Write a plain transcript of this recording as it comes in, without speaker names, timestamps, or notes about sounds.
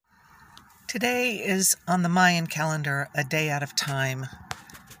Today is on the Mayan calendar a day out of time,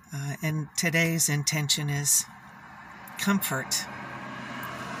 and today's intention is comfort.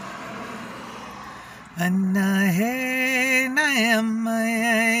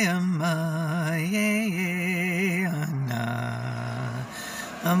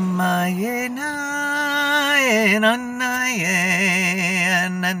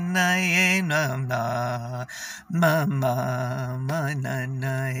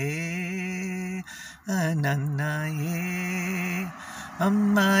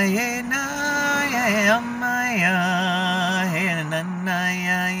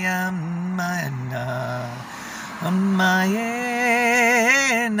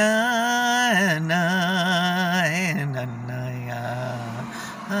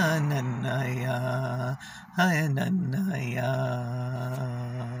 Ananaya, Ananaya.